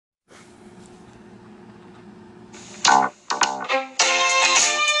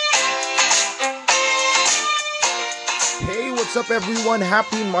What's up, everyone?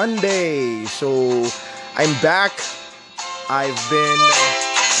 Happy Monday. So, I'm back. I've been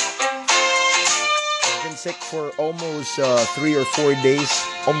sick for almost 3 or 4 days,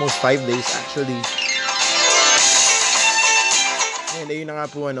 almost 5 days actually. And ayun na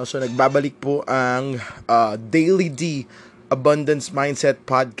nga po, so nagbabalik po ang Daily D Abundance Mindset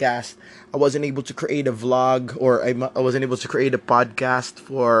Podcast. I wasn't able to create a vlog, or I wasn't able to create a podcast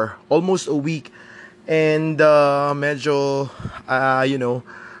for almost a week. And medyo, I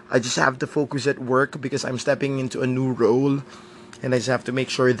just have to focus at work because I'm stepping into a new role. And I just have to make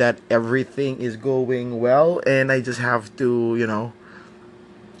sure that everything is going well. And I just have to,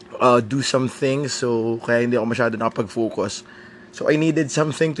 do some things. So, kaya hindi ako masyado nakapag-focus. So, I needed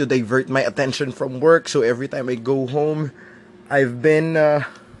something to divert my attention from work. So, every time I go home, I've been,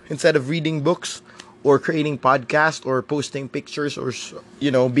 instead of reading books or creating podcasts or posting pictures or,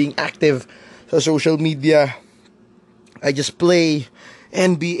 being active sa social media, I just play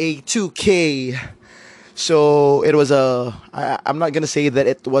NBA 2K. So, it was I'm not gonna say that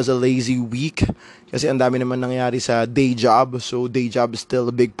it was a lazy week kasi ang dami naman nangyari sa day job. So, day job is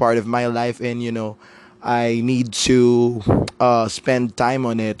still a big part of my life and, I need to spend time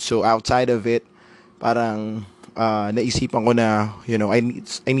on it. So, outside of it, parang naisipan ko na,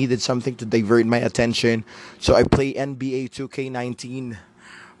 I needed something to divert my attention. So, I play NBA 2K19.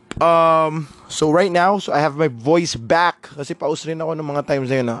 So right now, I have my voice back kasi paus rin ako ng mga times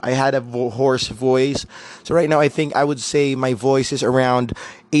na yun. I had a hoarse voice. So right now, I think I would say my voice is around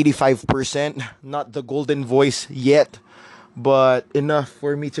 85%. Not the golden voice yet, but enough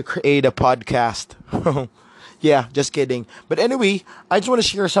for me to create a podcast. Yeah, just kidding. But anyway, I just want to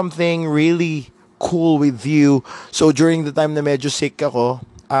share something really cool with you. So during the time na medyo sick ako,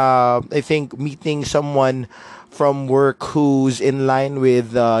 I think meeting someone from work who's in line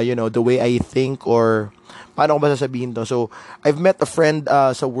with the way I think, or paano ko ba sasabihin to? So I've met a friend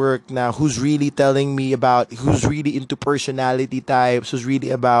sa work na who's really telling me about, who's really into personality types, who's really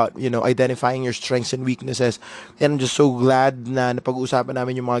about identifying your strengths and weaknesses. And I'm just so glad na napag-uusapan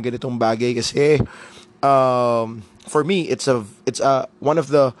namin yung mga ganitong bagay kasi for me it's one of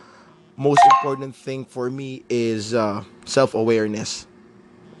the most important thing for me is self-awareness.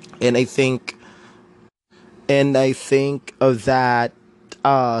 And I think of that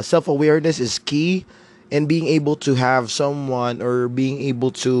self-awareness is key, and being able to have someone or being able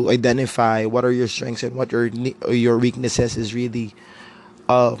to identify what are your strengths and what your weaknesses is really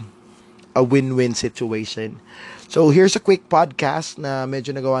a win-win situation. So here's a quick podcast na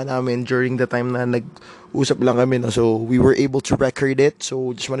medyo nagawa namin during the time na nag-usap lang kami. No? So we were able to record it.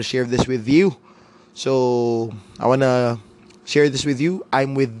 So just want to share this with you. So I want to share this with you.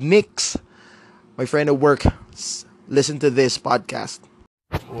 I'm with Nix, my friend at work. Listen to this podcast.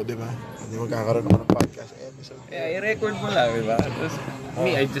 Oh, di ba? Hindi magkakaroon ako ng podcast episode. I-record mo lang, di ba? Tapos,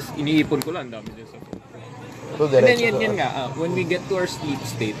 I just iniipon ko lang. Dami dyan sa phone. So, and then, yan nga. When we get to our sleep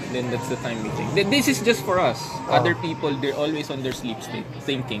state, then that's the time we think. This is just for us. Other people, they're always on their sleep state.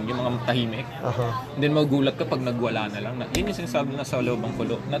 Thinking, yung mga tahimik. And then, magulat ka pag nagwala na lang. Yan yung sinasabi na sa loob ang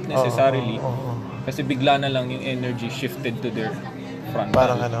kulo. Not necessarily. Kasi bigla na lang yung energy shifted to their frontal.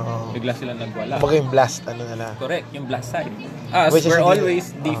 Parang bigla sila nagwala. Kumbaga yung blast, na. Correct, yung blast side. Us, we're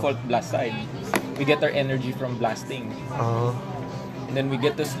always default blast side. We get our energy from blasting. And then we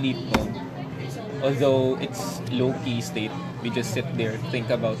get to sleep mode. Although it's low-key state, we just sit there, think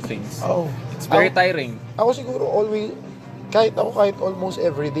about things. It's very tiring. Ako siguro always, kahit almost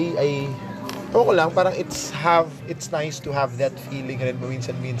every day, ako lang, parang it's nice to have that feeling rin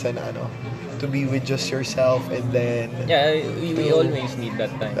minsan na to be with just yourself, and then we always need that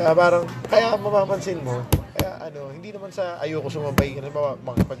time. Parang kaya mapapansin mo, hindi naman sa ayoko sumabay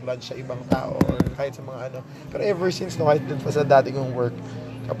makipag-lunch sa ibang tao or kahit sa mga pero ever since kahit dun pa sa dati kong work,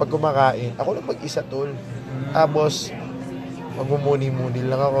 kapag kumakain ako lang mag-isa tol, tapos magmumuni-muni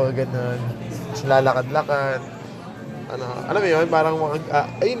lang ako ganun, lalakad-lakad, alam mo yun, parang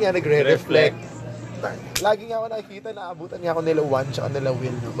ayun nga, nagre-reflect. Lagi nga ako nakikita, naabutan nga ako nila Juan tsaka nila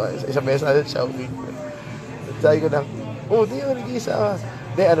Will, diba? Isang beses natin siya uwi. Sabi ko na, di ako nag-isa.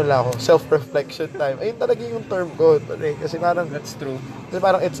 Lang ako, self-reflection time. Ayun talaga yung term ko. Kasi parang, that's true. Kasi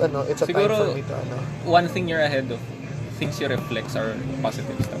parang it's a siguro, time for me to one thing you're ahead of, things you reflect are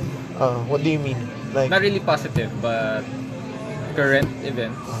positive stuff. What do you mean? Like, not really positive, but current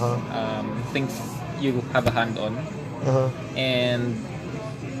events, things you have a hand on, and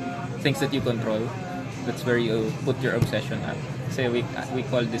things that you control. That's where you put your obsession at. Say we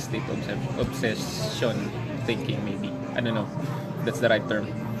call this state obsession thinking, maybe. I don't know. That's the right term.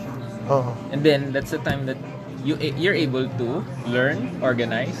 And then that's the time that you're able to learn,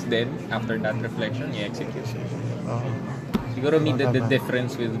 organize. Then after that reflection, you execute. Siguro the Tama.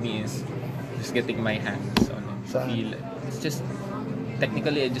 difference with me is just getting my hands on it. Saan? Feel it's just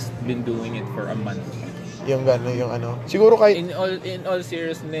technically I just been doing it for a month. Yung gano'n, yung ano. Siguro kahit... In all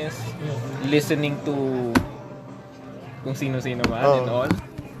seriousness, listening to kung sino-sino man and all,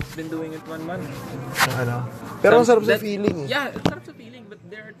 been doing it 1 month. Yung ano. Pero ang sarap sa feeling. Yeah, ang sarap sa feeling. But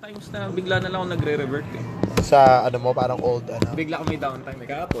there are times na bigla na lang ako nagre-revert eh. Sa ano mo, parang old ano. Bigla ako may downtime.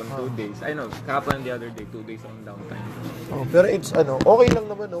 Kahapon, 2 days. I know, kahapon and the other day, 2 days on downtime. Oh, pero it's ano, okay lang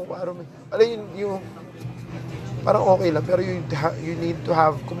naman no. Parang alam yung parang okay lang pero you need to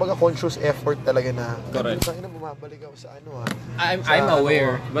have kumbaga conscious effort talaga na. Correct. Kaya bumabalik ako sa ano I'm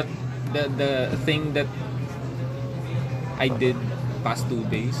aware, but the thing that I did past 2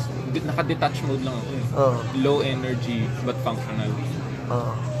 days, naka-detach mode lang ako eh. Low energy but functional.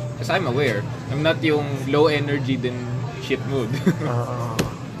 Kasi I'm aware. I'm not yung low energy then shit mood.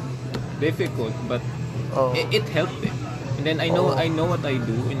 Difficult, but it helped eh. And then I know what I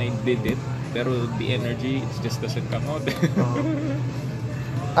do and I did it. Pero the energy, it just doesn't come out.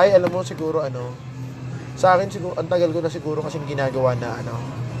 Ay, alam mo siguro ano, sa akin siguro, ang tagal ko na siguro kasing ginagawa na ano.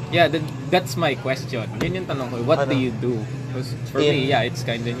 Yeah, that's my question. Yun yung tanong ko. What do you do? Because for me, yeah, it's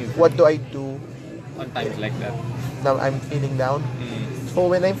kind of new. What do I do on times like that? Now I'm feeling down?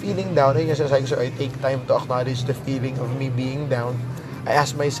 So when I'm feeling down, I take time to acknowledge the feeling of me being down. I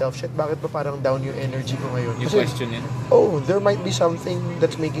ask myself, shit, bakit ba parang down yung energy ko ngayon? You question it? Oh, there might be something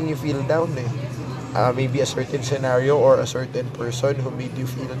that's making you feel down eh. Maybe a certain scenario or a certain person who made you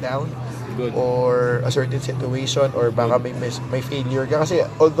feel down. Good. Or a certain situation or baka may failure ka. Kasi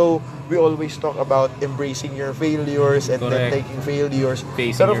although we always talk about embracing your failures and then taking failures.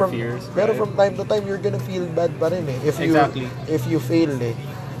 Facing your fears. Pero from time to time, you're gonna feel bad pa rin eh. If you fail eh.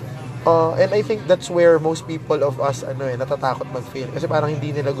 And I think that's where most people of us natatakot mag-fail kasi parang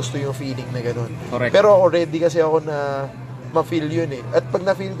hindi nila gusto yung feeling na ganun. Correct. Pero already kasi ako na ma-feel yun eh. At pag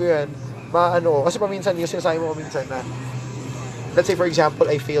na-feel ko yan, kasi paminsan yung sinasabi mo minsan na let's say for example,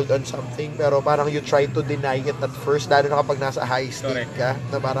 I failed on something pero parang you try to deny it at first lalo na kapag nasa high state ka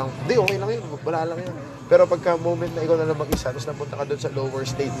na parang, di okay lang yun, wala lang yun. Pero pagka moment na ikaw na lang mag-isa tapos napunta ka dun sa lower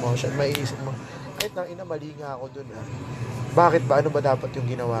state motion, maiisip mo, kahit na mali nga ako dun bakit ba? Ano ba dapat yung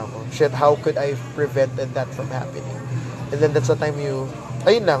ginawa ko? Shit, how could I have prevented that from happening? And then that's the time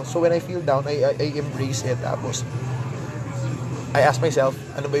ayun lang. So when I feel down, I embrace it. Tapos, I ask myself,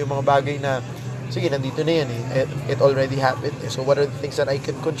 ano ba yung mga bagay na, sige, nandito na yan eh. It already happened eh. So what are the things that I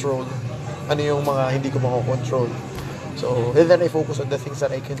can control? Ano yung mga hindi ko mako-control? So, and then I focus on the things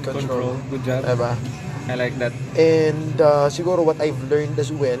that I can control. Good job. Diba? I like that. And siguro what I've learned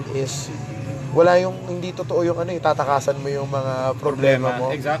as well is wala yung hindi totoo yung tatakasan mo yung mga problema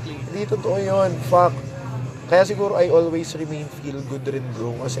mo. Exactly. Hindi totoo yun. Fuck. Kaya siguro I always remain feel good rin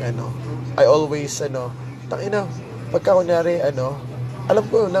bro. Kasi I always tangina, pagka kunyari alam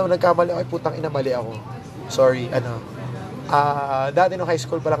ko na nagkamali ako, putang ina mali ako. Sorry, dati nung high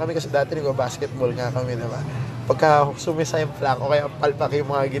school pala kami kasi dati nag-basketball nga kami, diba? Pagka sumisayang flank o kaya palpak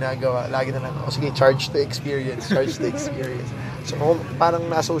yung mga ginagawa, lagi na lang ako, sige, charge to experience. So, parang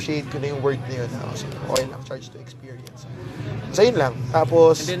na-associate ko na yung word na yun. Sige, okay lang, charge to experience. So, yun lang.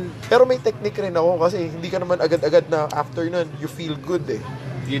 Tapos, pero may technique rin ako kasi hindi ka naman agad-agad na after nun, you feel good eh.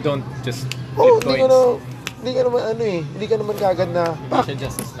 You don't just flip coins. Hindi ka naman kagad na, Hindi siya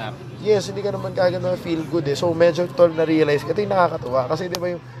just a snap. Yes, hindi ka naman kagad na feel good eh. So, medyo tol na-realize. Ito yung nakakatuwa. Kasi di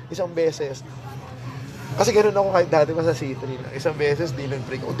ba yung isang beses, kasi ganoon ako kahit dati pa sa C3 lang. Isang beses, di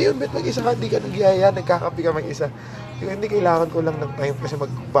nag-break. O, di yun, bet mag-isa ka, di ka nagyaya, nagkakapi ka mag-isa. Hindi kailangan ko lang ng time kasi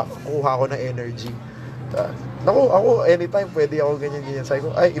magkuha ko ng energy. Ako, anytime, pwede ako ganyan-ganyan. Sabi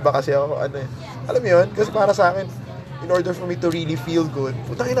ko, ay, iba kasi ako, Alam mo yun? Kasi para sa akin, in order for me to really feel good,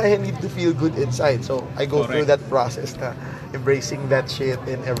 putang ina, I need to feel good inside. So, I go through that process na embracing that shit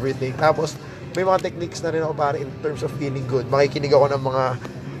and everything. Tapos, may mga techniques na rin ako para in terms of feeling good. Makikinig ako ng mga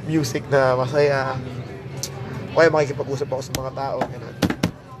music na masaya. O kaya makikipag-usap ako sa mga tao.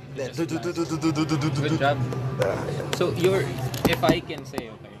 Good job. So, if I can say,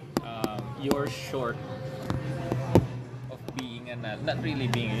 you're short of being not really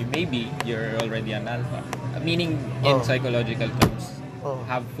being, maybe you're already an alpha. Meaning, in psychological terms,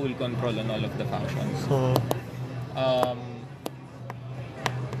 have full control on all of the functions.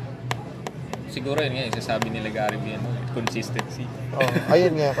 Siguro yun nga, isasabi nila Gary Vee, consistency.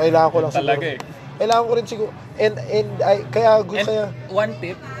 Ayun nga, kailangan ko lang talaga siguro. Kailangan ko rin siguro. And one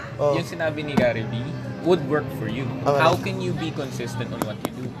tip, yung sinabi ni Gary Vee, would work for you. How can you be consistent on what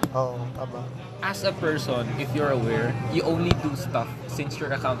you do? Tama. As a person, if you're aware, you only do stuff since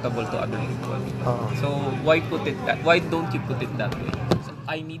you're accountable to other people. So why don't you put it that way? So,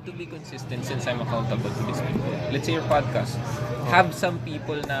 I need to be consistent since I'm accountable to these people. Let's say your podcast. Have some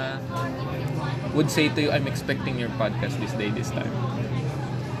people na would say to you, I'm expecting your podcast this day, this time.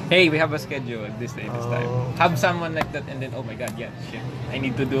 Hey, we have a schedule this day, this time. Have someone like that and then, oh my God, yeah, shit. I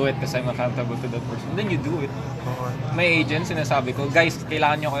need to do it because I'm accountable to that person. Then you do it. My agent, sinasabi ko, guys,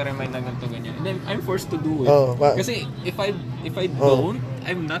 kailangan nyo kayo remind ng ganito, ganyan. And then I'm forced to do it. Kasi if I don't,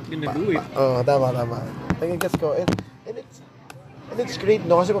 I'm not gonna do it. Tama. Nagigets ko. And it's great,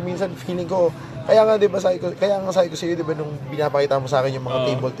 no? Kasi paminsan feeling ko, kaya nga sabi ko sa iyo, di ba, nung binapakita mo sa akin yung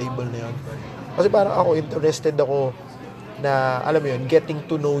mga table na yun. Kasi parang ako, interested ako na, alam mo yun, getting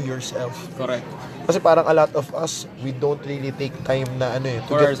to know yourself. Correct. Kasi parang a lot of us, we don't really take time na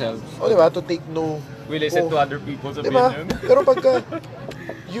for ourselves. Diba? To take no. We listen to other people's diba? opinion. Pero pagka,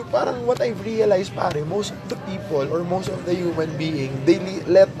 parang what I've realized, pare, most of the people or most of the human being, they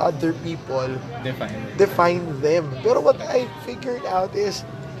let other people define them. Pero what I figured out is,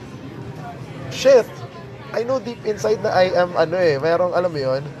 shit, I know deep inside na I am, merong, alam mo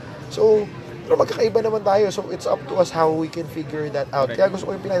yun. So, pero magkakaiba naman tayo. So, it's up to us how we can figure that out. Kaya gusto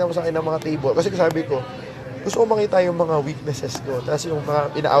ko yung pinakita mo sa akin ng mga table. Kasi sabi ko, gusto ko makita yung mga weaknesses ko. Tapos yung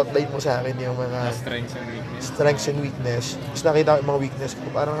mga ina-outline mo sa akin yung mga strengths and weakness. Tapos nakita ko yung mga weakness ko.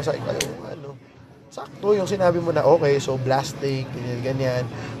 Parang sa sakto yung sinabi mo na, okay, so blasting, ganyan.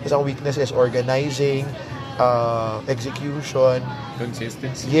 Tapos ang weakness is organizing, execution.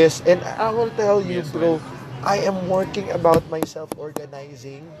 Consistency. Yes, and I will tell you, bro, I am working about my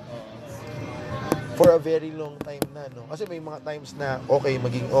self-organizing for a very long time na, no? Kasi may mga times na okay,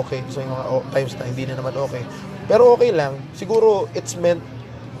 maging okay. So, may mga times na hindi na naman okay. Pero okay lang. Siguro,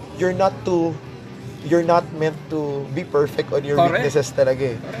 you're not meant to be perfect on your weaknesses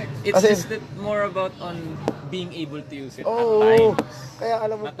talaga eh. Correct. It's just that more about on being able to use it at times. Kaya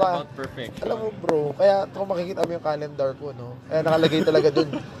alam mo not pa, about perfection. alam mo bro, kaya kung makikita mo yung calendar ko, no? Kaya nakalagay talaga dun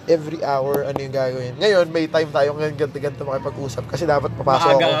every hour ano yung gagawin. Ngayon, may time tayo ngayon ganto-ganto makipag-usap kasi dapat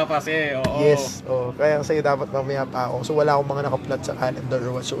papasok ako. Maaga pa kasi, oo. Yes, kaya sa'yo dapat mamaya pa ako. So wala akong mga nakaplot sa calendar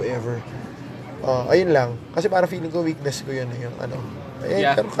or whatsoever. Ayun lang. Kasi parang feeling ko weakness ko yun yung ano.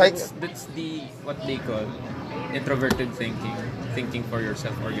 Pero that's the what they call introverted thinking for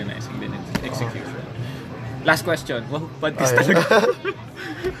yourself, organizing, then execution. Last question. Well, podcast talaga.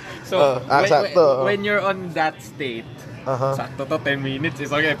 So, when you're on that state, sakto to 10 minutes,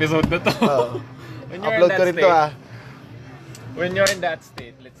 isang episode na to. When you're upload ko rin to When you're in that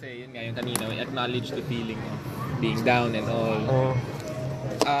state, let's say, yun nga yung kanina, acknowledge the feeling of being down and all.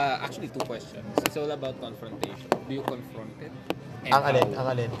 Actually, 2 questions. It's all about confrontation. Do you confront it? Ang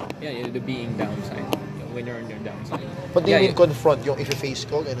alin? Yeah, the being downside. When you're on your downside. What do you mean confront? Yung if-face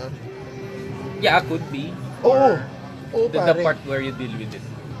ko, gano'n? Yeah, could be. The part where you deal with it.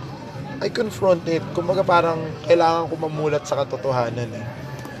 I confront it. Kumbaga parang kailangan ko mamulat sa katotohanan eh.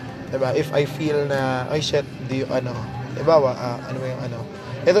 Diba? If I feel na, shit, diba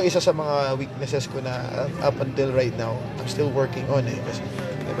ito isa sa mga weaknesses ko na up until right now, I'm still working on it. Kasi,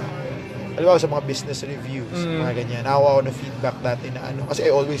 diba? Alam mo, sa mga business reviews, mga ganyan, nakawa ako ng feedback dati na kasi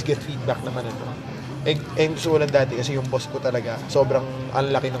I always get feedback naman ito. Gusto ko lang dati kasi yung boss ko talaga, sobrang ang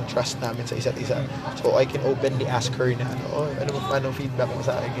laki ng trust namin sa isa't isa. So, I can openly ask her na, anong feedback mo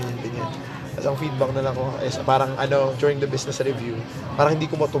sa akin, ganyan. Tapos ang feedback na lang ko is parang during the business review, parang hindi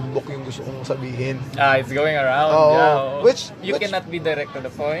ko matumbok yung gusto kong sabihin. It's going around. Which cannot be direct to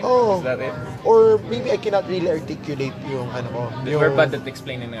the point. Is that it? Or maybe I cannot really articulate yung We're bad at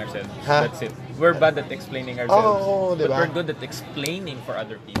explaining ourselves. That's it. We're bad at explaining ourselves. Diba? But we're good at explaining for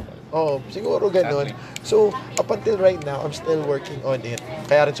other people. Siguro ganun. Exactly. So, up until right now, I'm still working on it.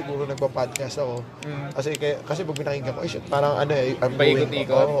 Kaya rin siguro nagpa-podcast ako. Kasi pag pinakinggan ko, shit, parang I'm going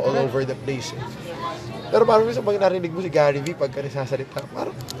all over the place. Pero parang minsan pag narinig mo si Gary V, pagka nasasalita,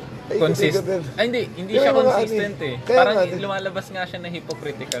 parang consistent. Hindi siya consistent eh. Parang lumalabas nga siya na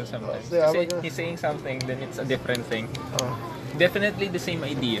hypocritical sometimes. Kasi he's saying something, then it's a different thing. Definitely the same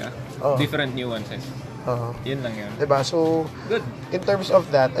idea, different nuances. Yun lang yun. Diba? So, good. In terms of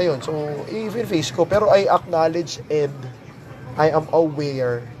that, ayun, so, even face ko, pero I acknowledge and I am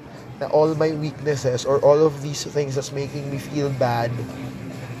aware na all my weaknesses or all of these things that's making me feel bad,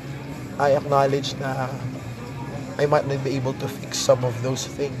 I acknowledge na I might not be able to fix some of those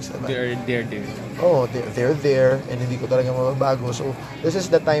things. Diba? They're there. They're there and hindi ko talaga mababago. So, this is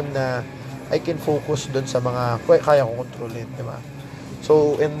the time na I can focus dun sa mga kaya kong kontrolin, diba?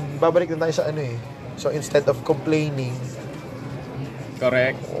 So, and babalik na tayo sa So, instead of complaining,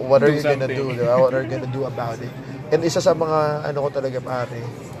 correct. What are you gonna do? Diba? What are you gonna do about it? And isa sa mga ko talaga pare,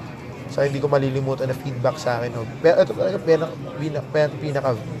 sa hindi ko malilimutan na feedback sa akin. No? Pero ito talaga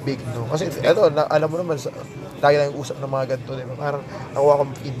pinaka big, no? Kasi ito, alam mo naman, lagi lang yung usap ng mga ganito, diba? Parang nakuha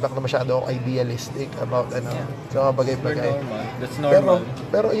akong feedback na masyado ako idealistic about sa mga bagay-bagay. That's normal.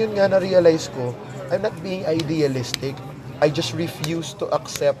 Pero yun nga, na-realize ko, I'm not being idealistic. I just refuse to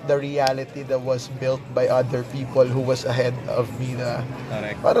accept the reality that was built by other people who was ahead of me na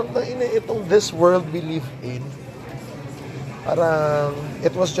Correct. parang itong this world we live in, parang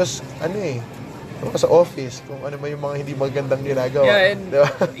it was just sa office kung ano ba yung mga hindi magandang ginagawa. Yeah, and diba?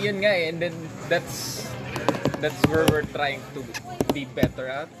 yun nga and then that's where we're trying to be better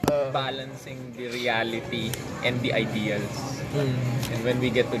at balancing the reality and the ideals. And when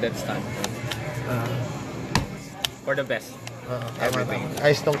we get to that standpoint, for the best. Everything.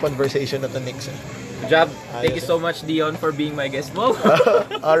 Ayos tong conversation na to, Nix. Good job. Thank you so much, Dion, for being my guest. Mo.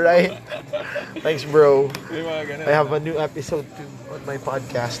 Alright. Thanks, bro. Yung mga ganun. I have a new episode too on my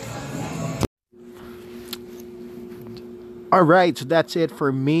podcast. Alright, so that's it for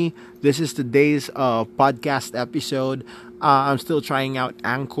me. This is today's podcast episode. I'm still trying out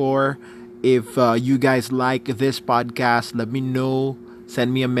Anchor. If you guys like this podcast, let me know. Send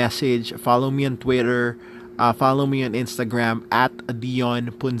me a message. Follow me on Twitter. Follow me on Instagram at Dion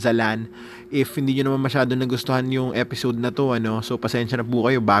Punzalan. If hindi nyo naman masyado nagustuhan yung episode na to, so pasensya na po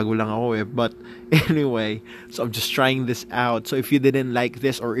kayo, bago lang ako eh. But anyway, so I'm just trying this out. So if you didn't like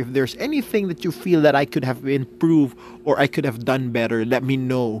this, or if there's anything that you feel that I could have improved or I could have done better, let me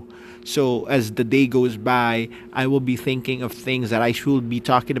know. So as the day goes by, I will be thinking of things that I should be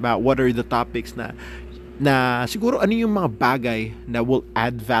talking about. What are the topics na siguro ano yung mga bagay na will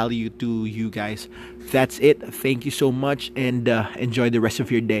add value to you guys. That's it. Thank you so much and enjoy the rest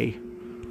of your day.